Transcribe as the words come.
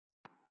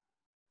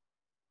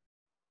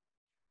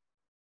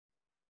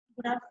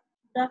Good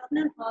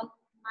afternoon all.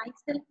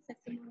 Myself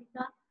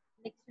Sasimonika,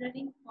 lecturer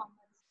in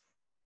commerce.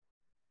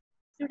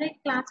 Today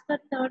class for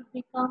third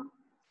become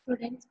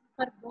students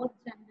for both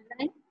general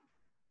and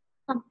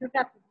computer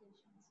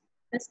applications.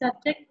 The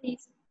subject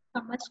is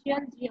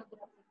commercial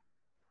geography.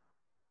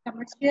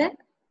 Commercial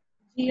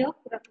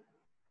geography.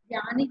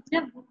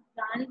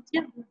 వాణిజ్య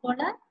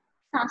భూగోళ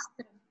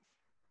శాస్త్రం.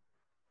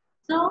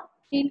 So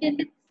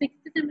ఏంటంటే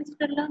sixth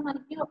semester లో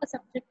మనకి ఒక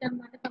subject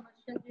అన్నమాట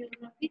commercial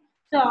Geography.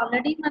 So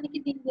already మనకి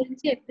దీని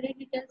గురించి ఎవ్రీ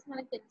డీటెయిల్స్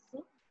మనకి తెలుసు.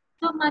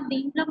 సో మన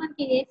దీంట్లో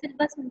మనకి ఏ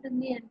సిలబస్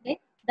ఉంటుంది అంటే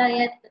ద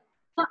ఎర్త్.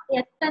 సో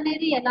ఎర్త్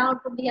అనేది ఎలా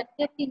ఉంటుంది,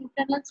 ఎర్త్ యొక్క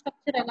ఇంటర్నల్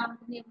స్ట్రక్చర్ ఎలా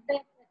ఉంటుంది, ఎర్త్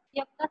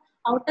యొక్క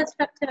అవుటర్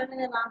స్ట్రక్చర్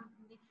అనేది ఎలా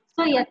ఉంటుంది,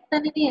 సో ఎర్త్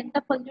అనేది ఎంత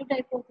పొల్యూట్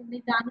అయిపోతుంది,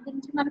 దాని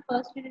గురించి మనం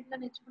ఫస్ట్ యూనిట్ లో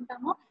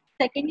నేర్చుకుంటాము.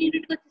 సెకండ్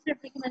యూనిట్ కి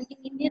వచ్చేటప్పటికి మనకి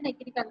Indian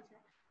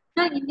agriculture.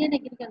 So Indian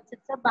agriculture,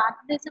 so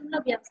భారతదేశంలో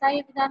వ్యవసాయ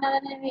విధానాలు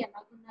అనేవి ఎలా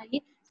ఉన్నాయి,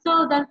 సో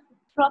దాని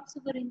ఫుడ్ క్రాప్స్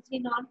గురించి,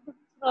 నాన్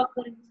ఫుడ్ క్రాప్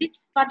గురించి,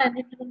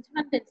 వాటన్నిటి గురించి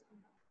మనం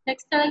తెలుసుకుందాం.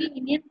 నెక్స్ట్ అలాగే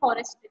ఇండియన్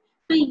ఫారెస్ట్.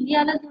 సో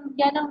ఇండియాలో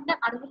ఉండే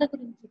అడవుల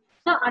గురించి,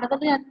 సో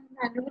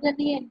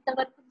అడవులని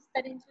ఎంతవరకు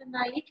విస్తరించి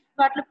ఉన్నాయి,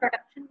 వాటి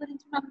ప్రొటెక్షన్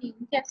గురించి మనం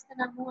ఏం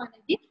చేస్తున్నాము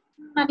అనేది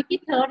మనకి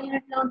థర్డ్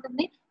యూనిట్ లో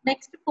ఉంటుంది.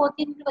 Next fourth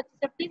unit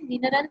వచ్చేటప్పటి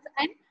minerals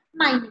and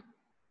mining.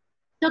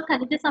 So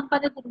ఖనిజ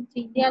సంపద గురించి,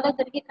 ఇండియాలో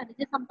దొరికే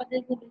ఖనిజ సంపద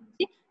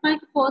గురించి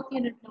మనకి ఫోర్త్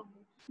యూనిట్ లో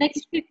ఉంది.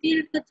 నెక్స్ట్ ఫిఫ్త్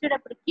యూనిట్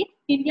వచ్చేటప్పటికి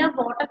India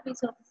water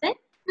resources and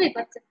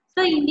reverse.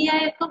 So India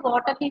యొక్క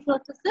వాటర్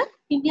రిసోర్సెస్,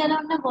 ఇండియాలో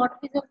ఉన్న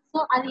వాటర్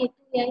రిసోర్సెస్ అది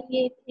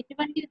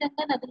ఎటువంటి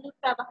విధంగా నదులు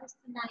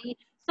ప్రవహిస్తున్నాయి,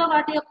 సో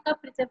వాటి యొక్క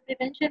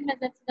ప్రివెన్షన్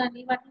మెజర్స్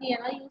కానీ వాటిని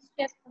ఎలా యూజ్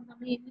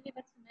చేసుకున్నాము, ఎన్ని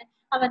రివర్స్ ఉన్నాయి,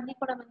 అవన్నీ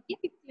కూడా మనకి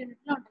ఫిఫ్త్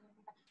యూనిట్ లో ఉంటాయి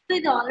అనమాట. సో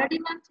ఇది ఆల్రెడీ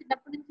మనం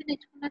చిన్నప్పటి నుంచి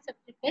నేర్చుకున్న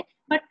సబ్జెక్టే,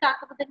 బట్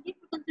కాకపోతే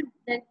ఇప్పుడు కొంచెం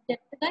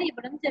డెప్త్ గా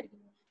ఇవ్వడం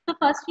జరిగింది. సో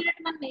ఫస్ట్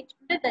యూనిట్ మనం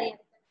నేర్చుకుంటే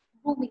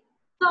భూమి.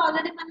 సో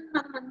ఆల్రెడీ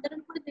మనం అందరం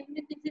కూడా దేని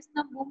మీద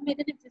నివసిస్తున్నాం, భూమి మీద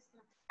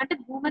నివసిస్తున్నాం. అంటే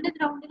భూమి అనేది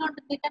రౌండ్ గా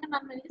ఉంటుంది, కానీ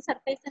మనం అనేది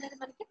సర్ఫేస్ అనేది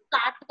మనకి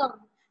ఫ్లాట్ గా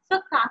ఉంది. సో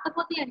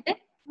కాకపోతే అంటే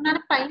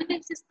మనం పైన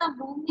నివసిస్తాం,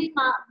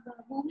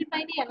 భూమి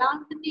పైన ఎలా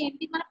ఉంటుంది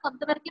ఏంటి మనకు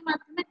కొంతవరకు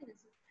మాత్రమే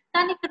తెలుసు.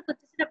 కానీ ఇక్కడికి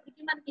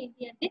వచ్చేటప్పటికి మనకి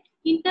ఏంటి అంటే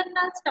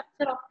internal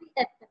structure of the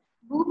earth,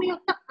 భూమి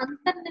యొక్క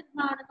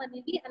అంతర్నిర్మాణం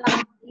అనేది ఎలా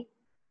ఉంది,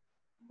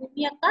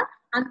 భూమి యొక్క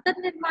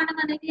అంతర్నిర్మాణం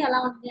అనేది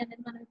ఎలా ఉంది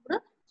అనేది మనం ఇప్పుడు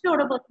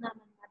చూడబోతున్నాం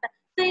అనమాట.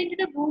 సో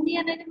ఏంటంటే భూమి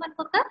అనేది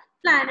మనకు ఒక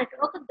ప్లానెట్,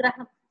 ఒక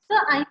గ్రహం. సో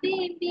అయితే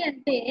ఏంటి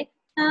అంటే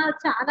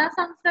చాలా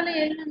సంవత్సరాల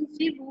ఏళ్ళ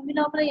నుంచి భూమి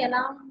లోపల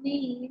ఎలా ఉంది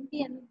ఏంటి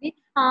అనేది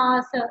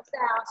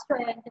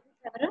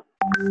ఎవరు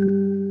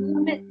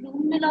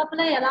భూమి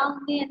లోపల ఎలా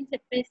ఉంది అని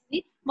చెప్పేసి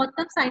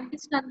మొత్తం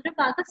సైంటిస్టులు అందరూ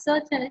బాగా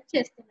సర్చ్ అనేది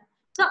చేస్తున్నారు.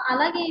 సో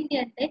అలాగే ఏంటి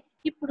అంటే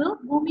ఇప్పుడు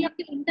భూమి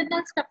యొక్క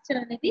ఇంటర్నల్ స్ట్రక్చర్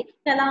అనేది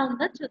ఎలా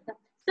ఉందో చూద్దాం.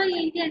 సో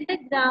ఏంటి అంటే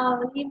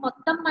ఈ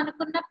మొత్తం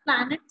మనకున్న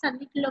ప్లానెట్స్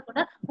అన్నిటిలో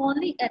కూడా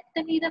ఓన్లీ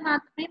ఎర్త్ మీద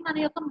మాత్రమే మన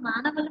యొక్క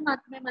మానవులు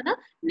మాత్రమే మనం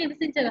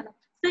నివసించగలం.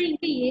 సో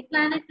ఇంకా ఏ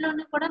ప్లానెట్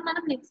లోనూ కూడా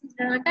మనం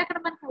నివసించగలం అంటే అక్కడ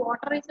మనకు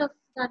వాటర్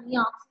రిసోర్సెస్ కానీ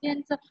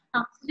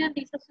ఆక్సిజన్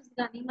రిసోర్సెస్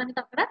కానీ మనకి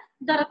అక్కడ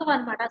దొరకవు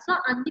అనమాట. సో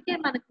అందుకే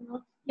మనకు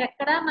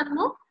ఎక్కడ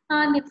మనము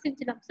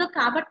నివసించడం. సో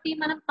కాబట్టి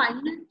మనం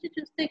పైనుంచి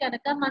చూస్తే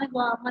కనుక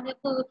మన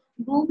యొక్క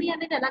భూమి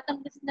అనేది ఎలా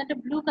కనిపిస్తుంది అంటే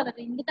బ్లూ కలర్,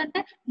 ఎందుకంటే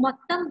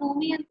మొత్తం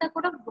భూమి అంతా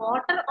కూడా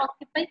వాటర్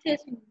ఆక్యుపై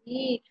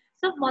చేసింది.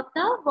 సో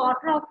మొత్తం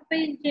వాటర్ ఆక్యుపై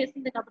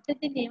చేసింది కాబట్టి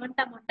దీన్ని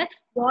ఏమంటామంటే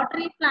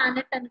వాటరీ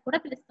ప్లానెట్ అని కూడా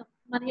పిలుస్తాం.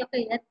 మన యొక్క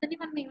ఎర్త్ ని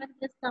మనం ఏమని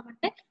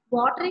పిలుస్తామంటే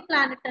వాటరీ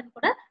ప్లానెట్ అని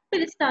కూడా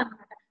పిలుస్తాం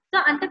అనమాట. సో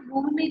అంటే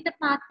భూమి మీద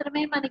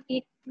మాత్రమే మనకి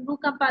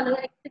భూకంపాలు,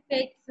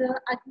 ఎర్త్క్వేక్స్,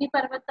 అగ్ని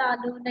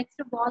పర్వతాలు,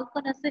 నెక్స్ట్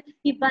వాల్కనస్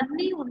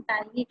ఇవన్నీ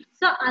ఉంటాయి.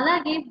 సో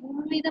అలాగే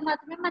భూమి మీద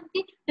మాత్రమే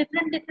మనకి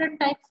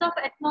డిఫరెంట్ టైప్స్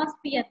ఆఫ్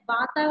అట్మాస్ఫియర్,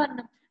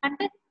 వాతావరణం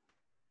అంటే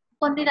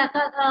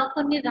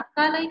కొన్ని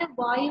రకాలైన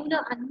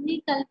వాయువులు అన్ని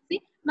కలిసి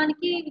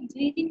మనకి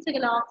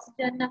జీవించగల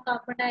oxygen,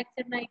 carbon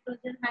dioxide,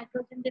 nitrogen,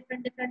 hydrogen,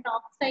 different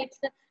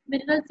oxides,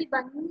 minerals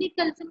ఇవన్నీ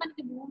కలిసి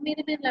మనకి భూమి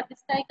మీద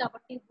లభిస్తాయి.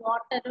 కాబట్టి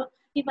వాటర్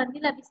ఇవన్నీ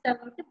లభిస్తాయి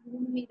కాబట్టి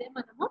భూమి మీదే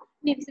మనము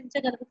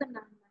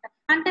నివసించగలుగుతున్నాం అనమాట.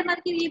 అంటే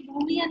మనకి ఈ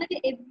భూమి అనేది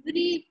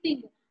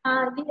everything,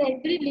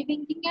 every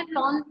living thing and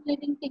non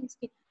living things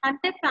కి,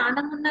 అంటే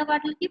ప్రాణం ఉన్న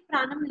వాటికి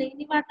ప్రాణం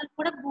లేని వాటికి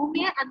కూడా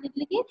భూమి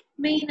అన్నిటికి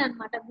మెయిన్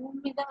అనమాట. భూమి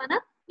మీద మనం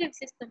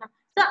నివసిస్తున్నాం.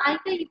 సో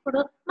అయితే ఇప్పుడు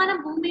మనం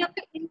భూమి యొక్క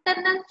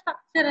ఇంటర్నల్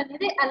స్ట్రక్చర్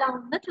అనేది ఎలా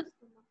ఉందో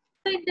చూస్తున్నాం.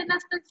 సో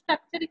ఇంటర్నేషనల్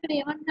స్ట్రక్చర్ ఇక్కడ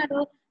ఏమంటున్నాడు,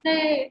 the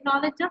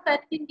knowledge of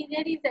earth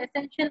interior is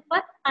essential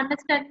for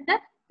understanding the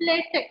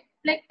plate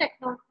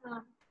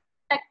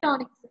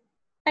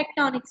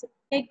tectonics.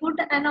 A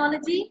good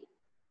analogy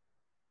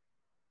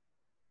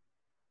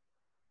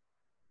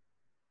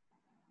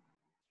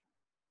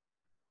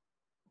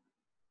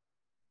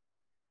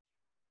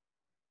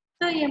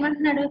so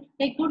ఏమంటున్నాడు,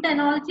 a good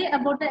analogy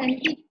about the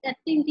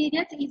earth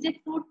interiors is a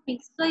fruit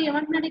piece. So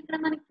ఏమంటున్నాడు ఇక్కడ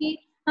మనకి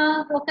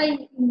ఒక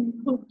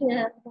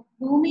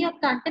భూమి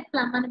యొక్క అంటే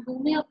మన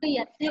భూమి యొక్క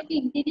ఎర్త్ యొక్క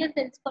ఇంటీరియర్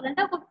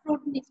తెలుసుకోవాలంటే ఒక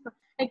ఫ్రూట్ తీసుకోండి.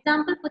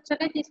 ఎగ్జాంపుల్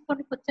పుచ్చకాయ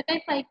తీసుకోండి. పుచ్చకాయ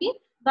పైకి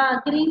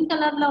గ్రీన్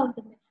కలర్ లో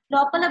ఉంటుంది,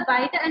 లోపల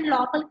బయట అండ్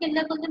లోపలికి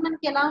వెళ్ళే కొద్ది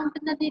మనకి ఎలా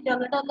ఉంటుంది, అది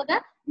డొల్లగా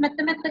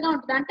మెత్తగా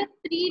ఉంటుంది. అంటే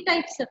 3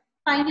 టైప్స్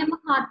పైన ఏమో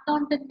హార్డ్ గా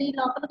ఉంటుంది,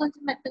 లోపల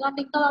కొంచెం మెత్తగా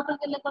ఉంటుంది, ఇంకా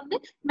లోపలికి వెళ్ళే కొద్ది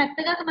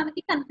మెత్తగా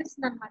మనకి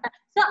కనిపిస్తుంది అనమాట.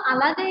 సో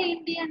అలాగే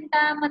ఏంటి అంట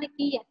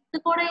మనకి ఎర్త్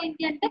కూడా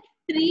ఏంటి అంటే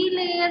 3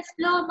 లేయర్స్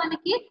లో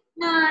మనకి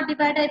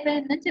డివైడ్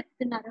అయిపోయిందని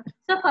చెప్తున్నారు.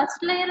 సో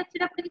ఫస్ట్ లేయర్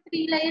వచ్చేటప్పటికి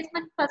 3 లేయర్స్.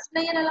 మనకి ఫస్ట్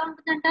లేయర్ ఎలా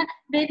ఉంటుందంట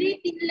very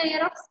thin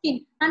layer of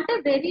skin, అంటే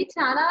వెరీ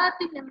చాలా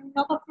థిన్.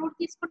 ఒక ఫ్రూట్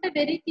తీసుకుంటే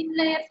very thin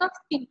layers of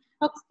skin,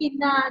 ఒక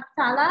స్కిన్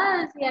చాలా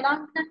ఎలా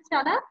ఉంటుందంటే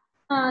చాలా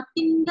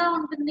థిన్ గా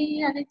ఉంటుంది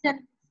అని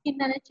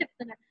స్కిన్ అనేది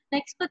చెప్తున్నారు.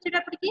 నెక్స్ట్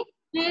వచ్చేటప్పటికి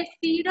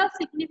seed of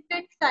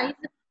significant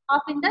size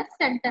of in the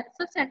centre.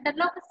 So centre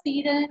లో ఒక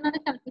సీడ్ అనేది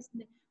మనకు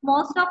కనిపిస్తుంది.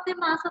 Most of the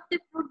mass of the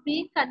fruit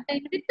being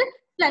contained with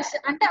flesh,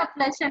 అంటే ఆ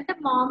ఫ్లెష్ అంటే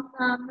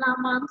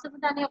మాంసం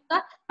దాని యొక్క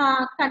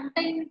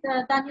కంటైన్,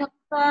 దాని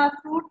యొక్క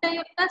ఫ్రూట్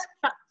యొక్క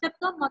స్ట్రక్చర్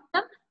తో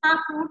మొత్తం ఆ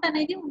ఫ్రూట్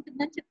అనేది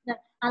ఉంటుందని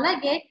చెప్తున్నారు.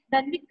 అలాగే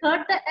when we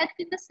cut the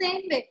earth in the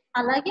same way,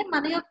 అలాగే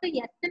మన యొక్క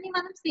ఎర్త్ ని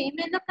మనం సేమ్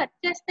వే లో కట్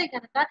చేస్తే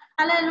కనుక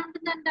అలా ఎలా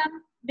ఉంటుందంట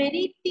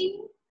very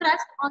thin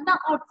crust on the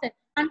out side,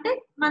 అంటే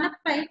మన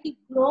పైకి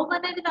గ్లోబ్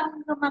అనేది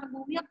రౌండ్, మన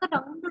భూమి యొక్క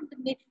రౌండ్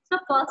ఉంటుంది. సో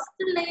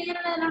ఫస్ట్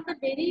లేయర్ ఎలా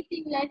ఉంటుంది very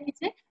thin layer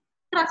is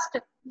crust,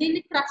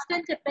 దీన్ని క్రస్ట్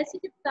అని చెప్పేసి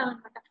చెప్తాం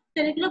అనమాట.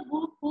 తెలుగులో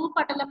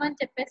భూపటలం అని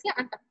చెప్పేసి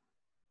అంటాం.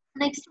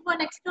 నెక్స్ట్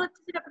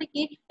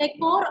వచ్చేటప్పటికి ఏ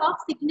core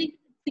of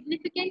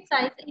significant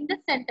size in the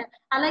centre,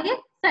 అలాగే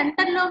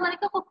సెంటర్ లో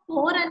మనకి ఒక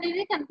కోర్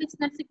అనేది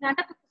కనిపిస్తుంది,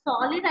 అంటే ఒక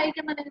సాలిడ్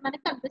ఐటమ్ అనేది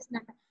మనకి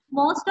కనిపిస్తుంది.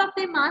 Most of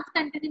the mass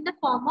content in the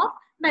form of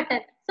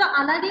metal. So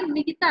అలాగే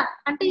మిగతా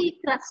అంటే ఈ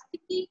క్రస్ట్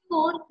కి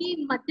కోర్ కి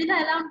మధ్యలో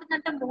ఎలా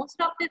ఉంటుందంటే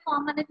మోస్ట్ ఆఫ్ ది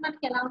ఫార్మ్ అనేది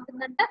మనకి ఎలా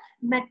ఉంటుందంటే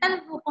మెటల్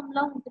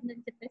రూపంలో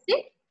ఉంటుందని చెప్పేసి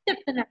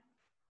చెప్తున్నారు.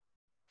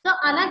 సో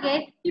అలాగే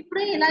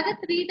ఇప్పుడు ఇలాగే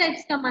 3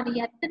 టైప్స్ గా మన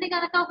ఎర్త్ ని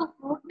కనుక ఒక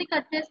ఫ్రూట్ ని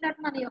కట్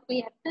చేసినట్టు మన యొక్క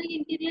ఎర్త్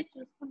ఇంటీరియర్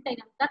చూసుకుంటే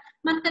కనుక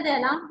మనకి అది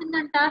ఎలా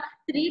ఉంటుందంట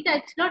 3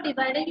 టైప్స్ లో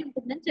డివైడ్ అయి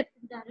ఉంటుందని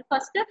చెప్తుంటారు.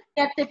 First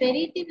earth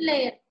very thin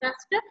layer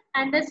crust,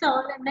 and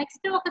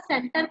next ఒక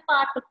సెంటర్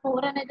పార్ట్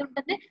కోర్ అనేది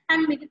ఉంటుంది,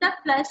 అండ్ మిగతా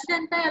ఫ్లెష్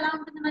అంతా ఎలా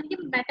ఉంటుంది మనకి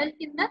మెటల్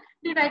కింద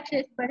డివైడ్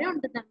చేసిబడి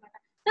ఉంటుంది అనమాట.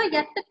 So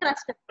earth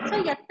crust, so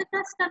earth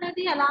crust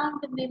అనేది ఎలా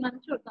ఉంటుంది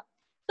మనం చూద్దాం.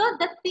 So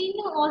the thin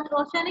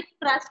oceanic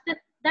crust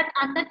that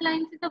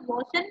underlines the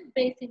ocean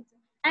basins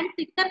and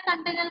thicker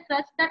continental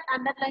crust that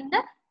underline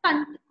the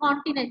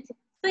continents.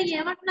 So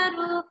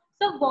ఏమంటున్నారు,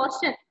 సో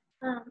ఓషన్,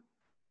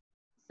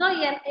 సో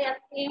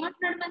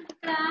ఏమంటున్నాడు మనకి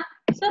ఇక్కడ,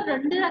 సో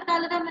 2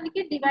 రకాలుగా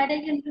మనకి డివైడ్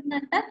అయ్యి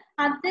ఉంటుందంట.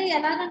 అదే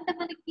ఎలాగంటే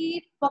మనకి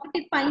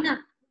ఒకటి పైన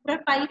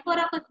పై పొర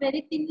ఒక వెరీ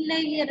థిన్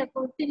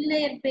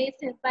లేయర్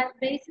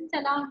బేసిన్స్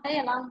ఎలా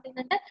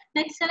ఉంటుందంటే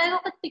నెక్స్ట్ అలాగే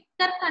ఒక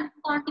థిక్కర్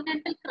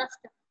కాంటినెంటల్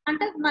క్రస్ట్,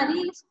 అంటే మరీ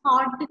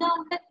హార్డ్ గా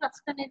ఉండే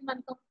క్రస్ట్ అనేది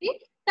మనకి ఒకటి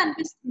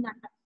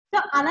కనిపిస్తుందంట. సో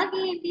అలాగే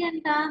ఏంటి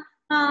అంట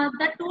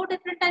the 2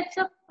 different types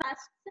of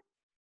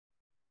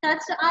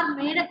crust are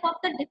made up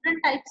of the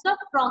different types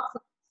of rocks.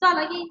 So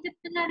అలాగే ఏం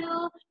చెప్తున్నాడు,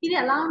 ఇది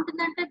ఎలా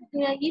ఉంటుందంటే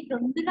ఈ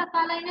 2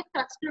 రకాలైన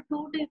క్రస్ట్ 2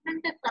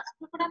 డిఫరెంట్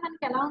క్రస్ట్ కూడా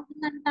మనకి ఎలా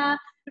ఉంటుందంట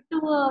 2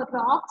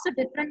 racks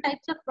different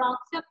types of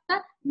rocks యొక్క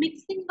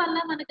మిక్సింగ్ వల్ల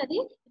మనకి అది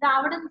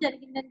రావడం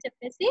జరిగిందని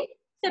చెప్పేసి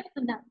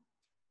చెప్తున్నారు.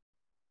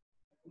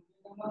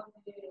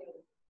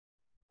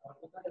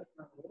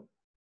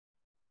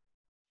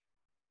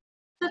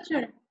 సో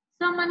చూడండి,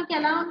 సో మనకి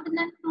ఎలా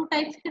ఉంటుందంటే 2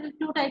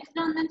 టైప్స్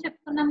లో ఉందని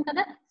చెప్పుకున్నాం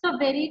కదా. సో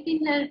వెరీ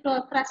థిన్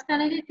క్రస్ట్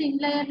అనేది థిన్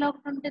లేయర్ లో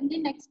ఒకటి ఉంటుంది,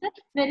 నెక్స్ట్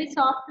వెరీ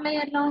సాఫ్ట్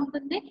లేయర్ లో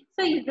ఉంటుంది.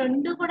 సో ఈ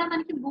 2 కూడా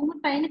మనకి భూమి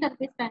పైన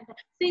కనిపిస్తాయంట.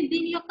 సో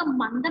దీని యొక్క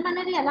మందం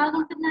అనేది ఎలా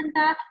ఉంటుందంట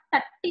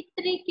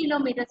 33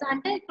 కిలోమీటర్స్,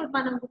 అంటే ఇప్పుడు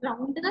మనం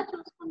రౌండ్ గా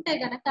చూసుకుంటే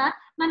గనక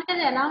మనకి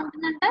అది ఎలా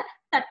ఉంటుందంట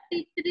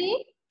 33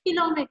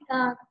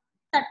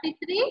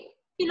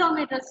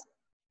 కిలోమీటర్స్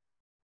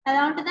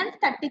ఎలా ఉంటుందంటే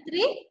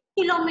 33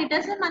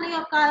 కిలోమీటర్స్ మన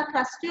యొక్క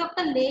క్రస్ట్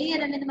యొక్క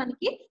లేయర్ అనేది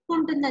మనకి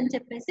ఉంటుందని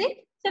చెప్పేసి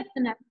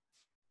చెప్తున్నారు.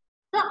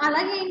 సో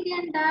అలాగే ఏంటి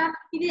అంట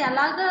ఇది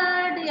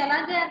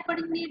ఎలాగ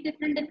ఏర్పడింది,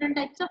 డిఫరెంట్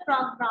టైప్స్ ఆఫ్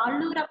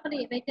రాళ్ళు రప్పలు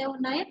ఏవైతే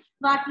ఉన్నాయో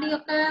వాటి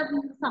యొక్క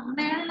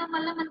సమ్మేళనం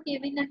వల్ల మనకి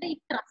ఏమైందంటే ఈ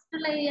క్రస్ట్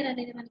లేయర్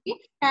అనేది మనకి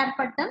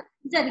ఏర్పడడం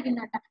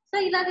జరిగిందట. సో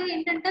ఇలాగే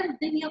ఏంటంటే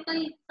దీని యొక్క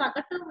ఈ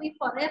సగటు ఈ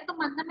పొర యొక్క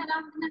మందం ఎలా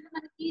ఉంటుందంటే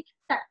మనకి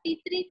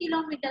 33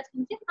 కిలోమీటర్స్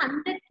నుంచి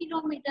 100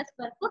 కిలోమీటర్స్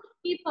వరకు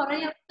ఈ పొర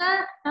యొక్క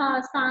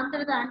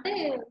సాంద్రత అంటే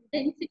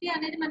డెన్సిటీ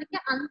అనేది మనకి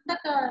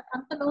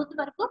అంత లోతు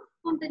వరకు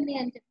ఉంటుంది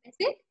అని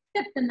చెప్పేసి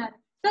చెప్తున్నారు.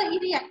 సో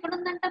ఇది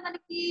ఎక్కడుందంటే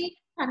మనకి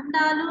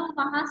ఖండాలు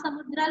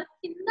మహాసముద్రాలు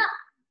కింద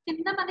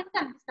మనకి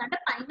కనిపిస్తుంది, అంటే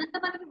పైనంతా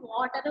మనకి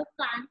వాటర్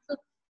ప్లాంట్స్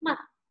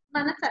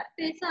మన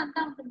సర్ఫేస్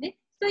అంతా ఉంటుంది.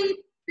 సో ఈ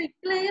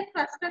థిక్ లేయర్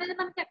క్రస్ట్ అనేది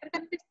మనకి ఎక్కడ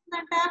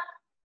కనిపిస్తుందంట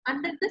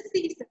అండర్ ద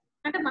సీస్,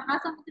 అంటే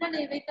మహాసముద్రాలు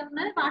ఏవైతే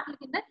ఉన్నాయో వాటి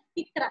కింద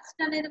ఈ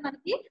క్రస్ట్ అనేది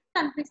మనకి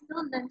కనిపిస్తూ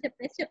ఉందని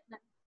చెప్పేసి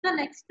చెప్తున్నారు. సో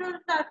నెక్స్ట్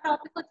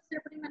టాపిక్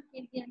వచ్చేటప్పటికి మనకి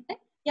ఏంటి అంటే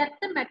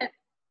earth metal.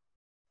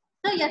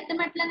 So earth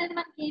metal అనేది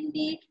మనకి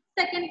ఏంటి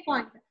సెకండ్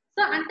పాయింట్.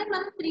 సో అంటే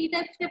మనం 3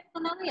 టైప్స్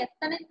చెప్పుకున్నాము.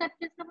 ఎర్త్ అనేది కట్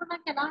చేసినప్పుడు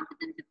మనకి ఎలా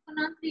ఉంటుందని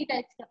చెప్పుకున్నాం 3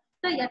 టైప్స్.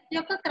 సో ఎర్త్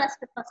యొక్క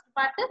crust first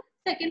part,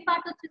 second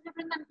part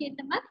వచ్చేటప్పుడు మనకి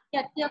ఏంటమ్మా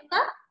ఎర్త్ యొక్క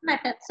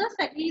మెటల్. సో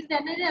ఇది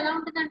అనేది ఎలా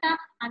ఉంటుందంట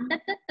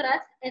under the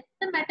crust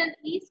earth metal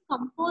is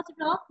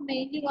composed of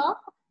mainly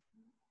of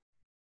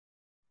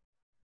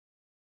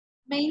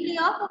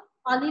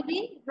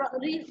olivine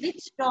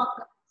rich rock.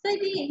 So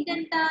ఇది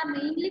ఏంటంట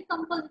mainly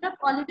composed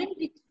of olivine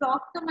rich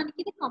rock తో మనకి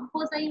ఇది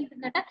కంపోజ్ అయి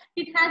ఉంటుందట.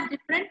 It has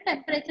different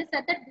temperatures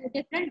at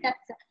different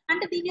depths.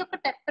 అంటే దీని యొక్క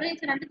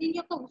టెంపరేచర్ అంటే దీని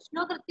యొక్క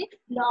ఉష్ణోగ్రత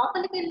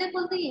లోపలికి వెళ్ళే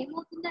కొద్ది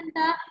ఏమవుతుందంట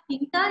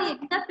ఇంకా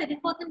ఇంకా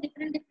పెరిగిపోతుంది,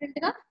 డిఫరెంట్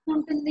గా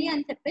ఉంటుంది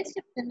అని చెప్పేసి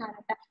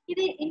చెప్తున్నారట.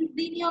 ఇది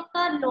దీని యొక్క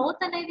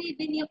లోత్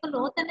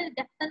అనేది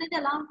డెప్త్ అనేది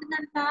ఎలా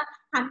ఉంటుందంట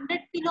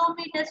 100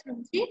 కిలోమీటర్స్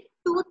నుంచి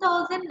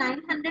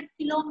 2900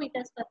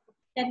 కిలోమీటర్స్ వరకు.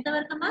 ఎంత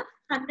వరకు అమ్మా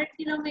 100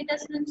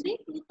 కిలోమీటర్స్ నుంచి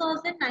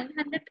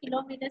 2900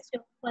 కిలోమీటర్స్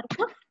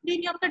వరకు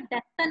దీని యొక్క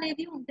డెప్త్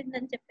అనేది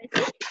ఉంటుందని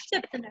చెప్పేసి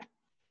చెప్తున్నారు.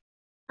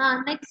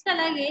 నెక్స్ట్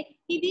అలాగే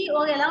ఇది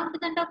ఎలా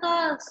ఉంటుందంటే ఒక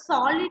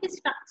సాలిడ్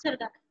స్ట్రక్చర్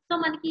గా. సో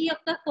మనకి ఈ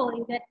యొక్క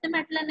వెట్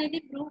మెటల్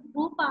అనేది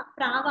భూ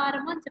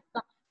ప్రావారం అని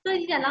చెప్తాం. సో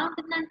ఇది ఎలా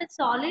ఉంటుందంటే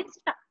సాలిడ్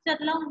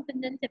స్ట్రక్చర్ లో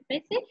ఉంటుంది అని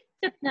చెప్పేసి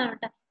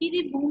చెప్తున్నారట. ఇది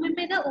భూమి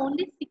మీద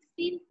ఓన్లీ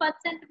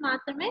 16%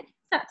 మాత్రమే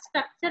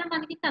స్ట్రక్చర్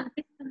మనకి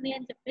కనిపిస్తుంది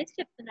అని చెప్పేసి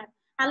చెప్తున్నాడు.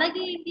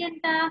 అలాగే ఏంటి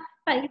అంట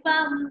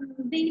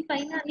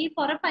దీనిపైన ఈ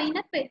పొర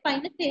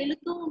పైన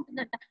తేలుతూ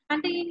ఉంటుందంట.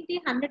 అంటే ఏంటి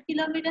 100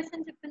 కిలోమీటర్స్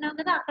అని చెప్తున్నాం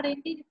కదా, అక్కడ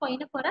ఏంటి ఇది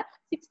పైన పొర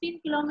 16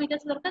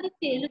 కిలోమీటర్స్ వరకు అది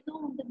తేలుతూ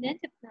ఉంటుంది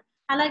అని చెప్తున్నారు.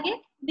 అలాగే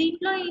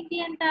దీంట్లో ఏంటి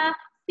అంట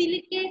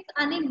సిలికేట్స్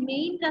అనే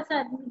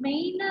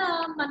మెయిన్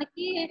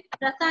మనకి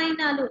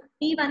రసాయనాలు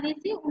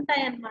ఇవనేసి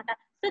ఉంటాయి అన్నమాట.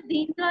 సో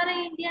దీని ద్వారా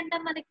ఏంటి అంటే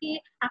మనకి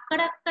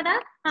అక్కడక్కడ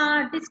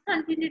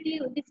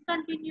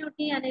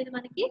డిస్కంటిన్యూటీ అనేది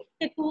మనకి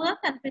ఎక్కువగా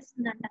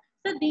కనిపిస్తుందంట.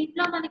 సో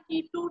దీంట్లో మనకి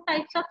 2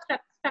 types ఆఫ్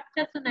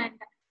స్ట్రక్చర్స్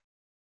ఉన్నాయంట.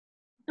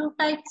 2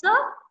 types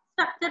ఆఫ్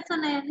స్ట్రక్చర్స్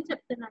ఉన్నాయని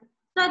చెప్తున్నాను.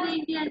 సో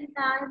అదేంటి అంట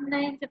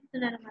ఉన్నాయని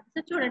చెప్తున్నాను అనమాట. సో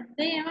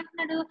చూడండి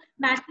ఏమంటున్నాడు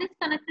matrix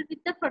connected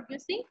with the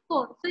producing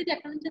core. So ఇది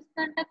ఎక్కడ నుంచి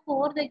వస్తుందంట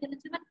కోర్ దగ్గర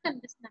నుంచి మనకి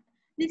కనిపిస్తుందంట.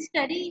 This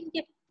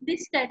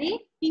study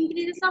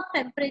increases of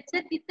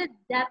temperature with the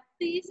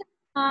depth is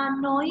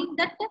knowing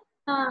that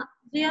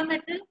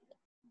geometric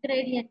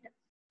gradient.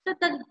 So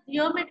the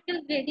geometrical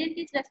gradient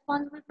is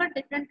responsible for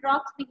different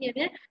rocks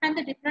behavior, and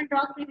the different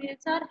rock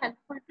behaviors are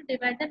helpful to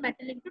divide the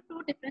metal into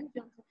 2 different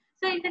zones.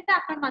 So ఏంటంటే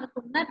అక్కడ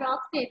మనకున్న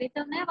racks ఏవైతే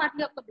ఉన్నాయో వాటి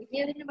యొక్క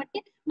behaviour ని బట్టి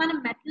మనం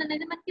మెటల్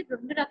అనేది మనకి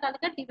 2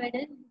 రకాలుగా డివైడ్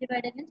అని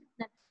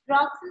చెప్తున్నారు.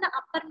 Racks in the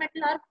upper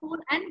metal are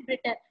cool and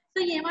బ్రిటర్. So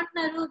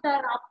ఏమంటున్నారు ద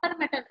అప్పర్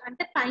మెటల్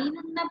అంటే పైన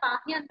ఉన్న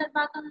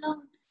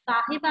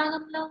బాహ్య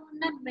భాగంలో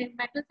ఉన్న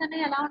మెటల్స్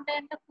అనేవి ఎలా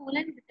ఉంటాయంటే కూల్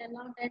అండ్ బ్రిటర్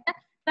లా ఉంటాయంట.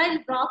 While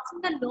racks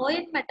in the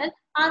lower metal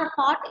or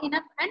hot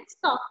enough and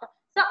soft.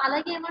 So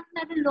అలాగే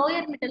ఏమంటున్నారు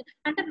లోయర్ మెటల్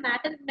అంటే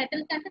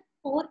మెటల్ కంటే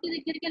కోర్ కి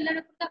దగ్గరికి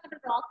వెళ్ళేటప్పుడు అక్కడ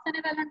రాక్స్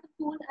అనేవి ఎలా అంటే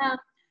cool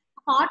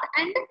hot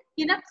and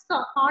enough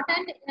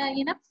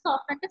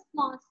soft అంటే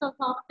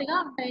సాఫ్ట్ గా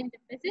ఉంటాయని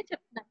చెప్పేసి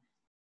చెప్తున్నారు.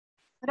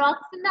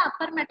 Racks in the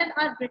upper metal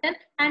are brittle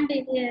and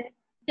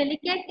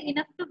delicate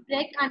enough to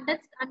break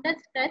under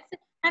stress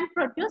and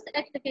produce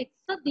earthquakes.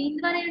 So దీని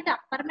ద్వారా ఏంటి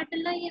అప్పర్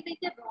మెటల్ లో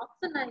ఏవైతే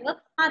రాక్స్ ఉన్నాయో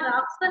ఆ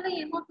రాక్స్ వల్ల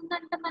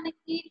ఏమవుతుందంటే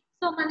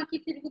మనకి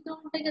తిరుగుతూ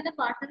ఉంటాయి కదా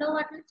వాటిలో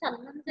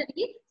చలనం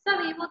జరిగి సో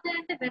అవి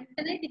ఏమవుతాయంటే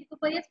వెంటనే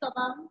తిరిగిపోయే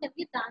స్వభావం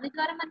కలిగి దాని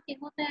ద్వారా మనకి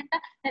ఏమవుతాయంట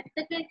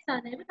ఎర్త్క్వేక్స్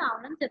అనేవి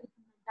రావడం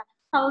జరుగుతుందంట.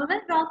 However,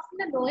 rocks in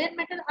the lower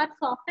metal are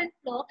soft and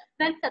slow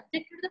when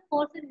subjected to the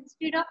force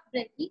instead of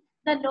breaking.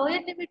 The lower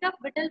limit of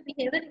brittle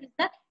behavior is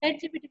the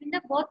edge between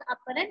the both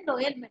upper and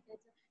lower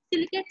metals.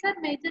 Silicates are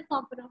major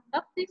component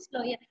of this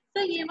lower. So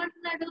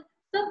ఏమంటున్నాడు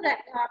so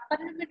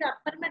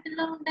upper metal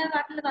లో ఉండే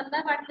వాటి వల్ల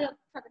వాటి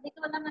కదలిక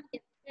వల్ల మనకి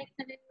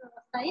effects అనేవి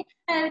వస్తాయి.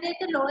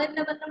 ఏదైతే లోయర్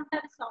లెవెల్ లో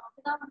ఉంటాయి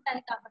సాఫ్ట్ గా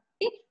ఉంటాయి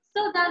కాబట్టి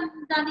సో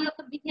దాని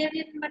యొక్క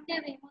బిహేవియర్ బట్టి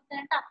అవి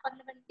ఏమవుతాయంటే అప్పర్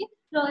లెవెల్ కి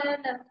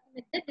లోయర్ లెవెల్ కి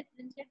మధ్య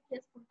డిఫరెన్షియేట్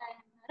చేసుకుంటాయి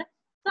అన్నారు.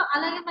 సో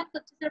అలాగే మనకి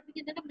వచ్చేసరికి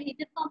ఏంటంటే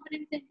మేజర్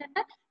కాంపోనెంట్స్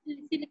ఏంటంటే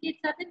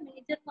silicates are the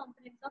major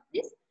components of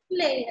this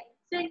layer.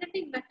 So ఏంటంటే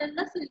ఈ మెటల్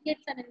లో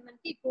సిలికేట్స్ అనేవి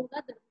మనకి ఎక్కువగా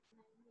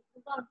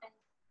ఉంటాయి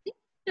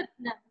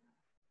చెప్తున్నారు.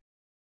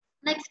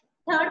 నెక్స్ట్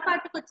థర్డ్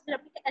పార్ట్ కి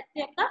వచ్చేటప్పటికి ఎర్త్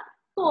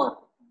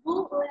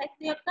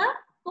యొక్క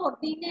కోర్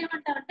దీన్ని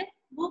ఏమంటారంటే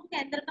భూ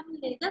కేంద్రకం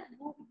లేదా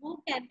భూ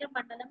కేంద్ర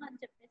మండలం అని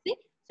చెప్పేసి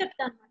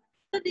చెప్తాను అనమాట.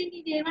 సో దీన్ని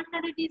ఇది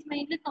ఏమంటారు it is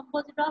mainly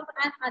composed of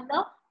an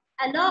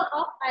allow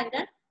of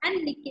iron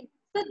and nickel.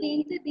 So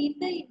దీంతో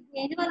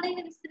దేని వల్ల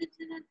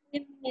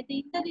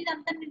దీంతో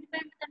ఇదంతా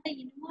నిండిపోయి ఉంటుందంటే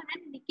ఇనుము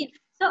and nickel.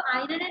 So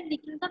iron and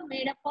nickel తో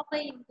మేడప్ ఆఫ్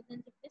అయి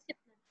ఉంటుందని చెప్పేసి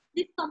చెప్తున్నాను.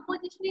 This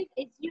composition is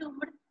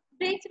assumed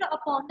based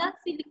upon the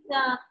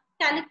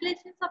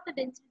calculations of the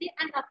density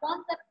and upon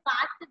the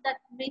fact that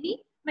many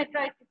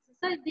meteorites.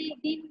 So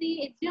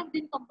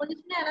దీని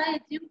కంపోజిషన్ ఎలా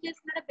అజ్యూమ్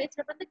చేస్తున్నాడో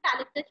based upon the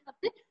calculation of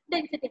the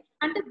density.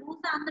 అంటే భూ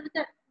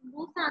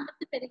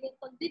సాంద్రత పెరిగే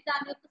కొద్ది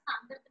దాని యొక్క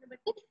సాంద్రతను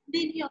బట్టి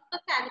దీని యొక్క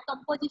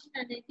కంపోజిషన్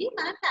అనేది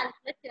మనం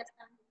క్యాలిక్యులేట్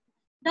చేస్తాం.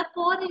 The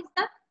core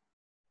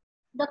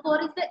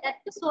is the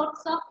earth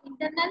source of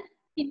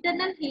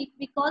internal heat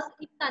because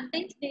it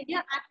contains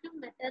radioactive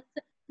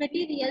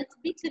materials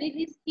which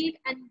release heat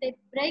and they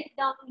break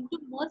down into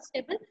more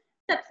stable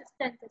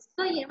substances.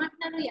 So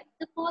ఏమంటున్నారు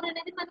ఎర్త్ కోర్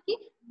అనేది మనకి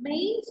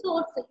మెయిన్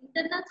సోర్స్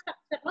ఇంటర్నల్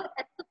స్ట్రక్చర్ లో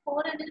earth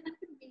core అనేది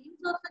మనకి main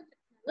source అని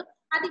చెప్తున్నారు.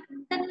 అది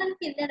internal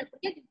కి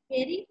వెళ్ళేటప్పటికి అది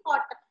వెరీ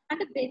హాట్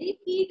అంటే వెరీ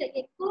హీట్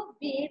ఎక్కువ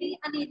వేడి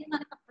అనేది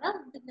మనకు అక్కడ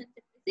ఉంటుందని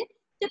చెప్పేసి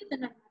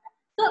చెప్తున్నారు అనమాట.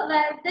 So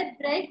they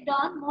break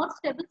on more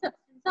stable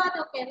substance. So అది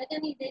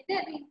ఒకవేళగాని ఇదైతే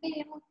అది ఇంకా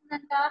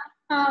ఏమవుతుందంట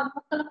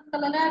ముక్కలు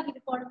ముక్కలుగా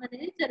విడిపోవడం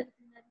అనేది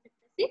జరుగుతుంది అని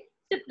చెప్పేసి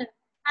చెప్తున్నారు.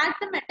 As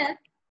the metal,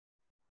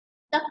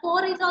 the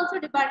core is also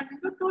divided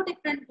into two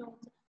different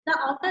zones. The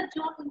outer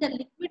zone in the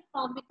liquid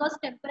form, because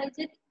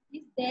temperature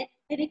is there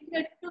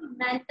required to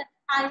melt the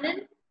iron,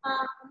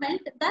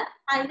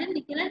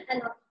 nickel and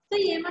alloy. So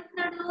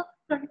ఏమంటున్నాడు,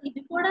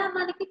 ఇది కూడా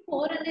మనకి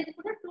core అనేది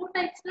కూడా two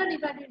types లో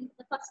divide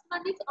ఉంటుంది. First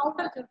one is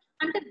outer zone,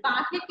 అంటే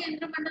బాహ్య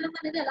కేంద్ర మండలం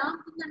అనేది ఎలా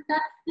ఉంటుందంట,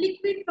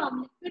 లిక్విడ్ ఫామ్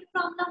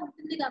లో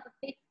ఉంటుంది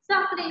కాబట్టి సో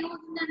అక్కడ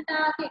ఏమవుతుందంట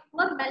అది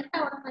ఎక్కువ మెల్ట్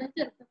అవడం అనేది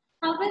జరుగుతుంది.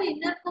 However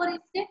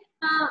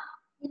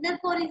inner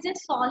core is a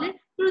solid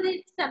to the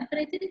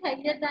temperature is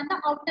higher than the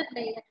outer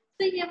layer.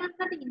 So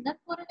ఏమంటారు, ఇన్నర్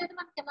కోర్ అనేది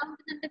మనకి ఎలా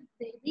ఉంటుందంటే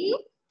వెరీ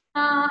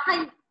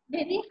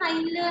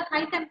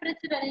హై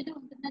టెంపరేచర్ అనేది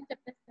ఉంటుందని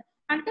చెప్పేస్తారు.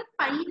 అంటే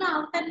పైన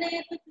అవుటర్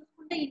లేయర్ తో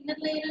చూసుకుంటే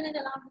ఇన్నర్ లేయర్ అనేది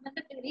ఎలా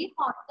ఉంటుందంటే వెరీ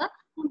హాట్ గా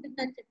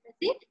ఉంటుందని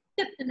చెప్పేసి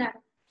చెప్తున్నాడు.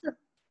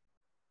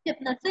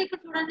 సో ఇక్కడ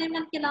చూడండి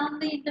మనకి ఎలా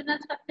ఉంది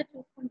ఇంటర్నల్ స్ట్రక్చర్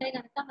చూసుకుంటే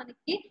కనుక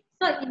మనకి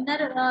సో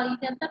ఇన్నర్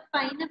ఇదంతా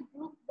పైన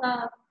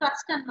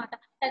క్రస్ట్ అన్నమాట.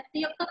 ఎర్త్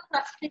యొక్క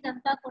క్రస్ట్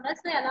ఇదంతా కూడా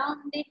సో ఎలా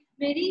ఉంది,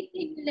 వెరీ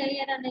థిన్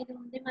లేయర్ అనేది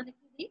ఉంది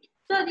మనకి ఇది.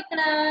 సో అది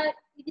ఇక్కడ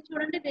ఇది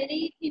చూడండి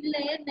వెరీ థిన్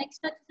లేయర్.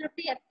 నెక్స్ట్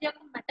వచ్చేసరికి ఎర్త్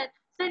యొక్క మెటల్,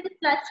 సో ఇది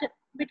flush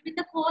between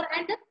the core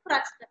and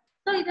crust.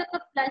 So ఇది ఒక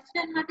ఫ్లష్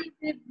అన్నమాట,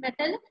 ఇది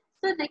మెటల్.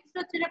 సో నెక్స్ట్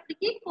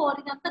వచ్చేటప్పటికి కోర్,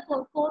 ఇదంతా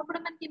కోర్ కూడా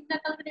మనకి ఇంత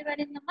రకాలుగా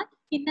డివైడ్ అయిందమ్మా,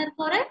 inner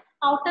core and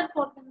outer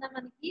core కింద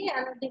మనకి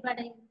అలా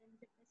డివైడ్ అయింది అని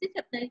చెప్పేసి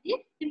చెప్తారు. ఇది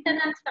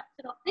internal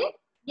structure of the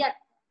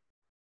earth.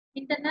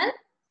 Internal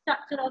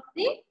structure of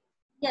the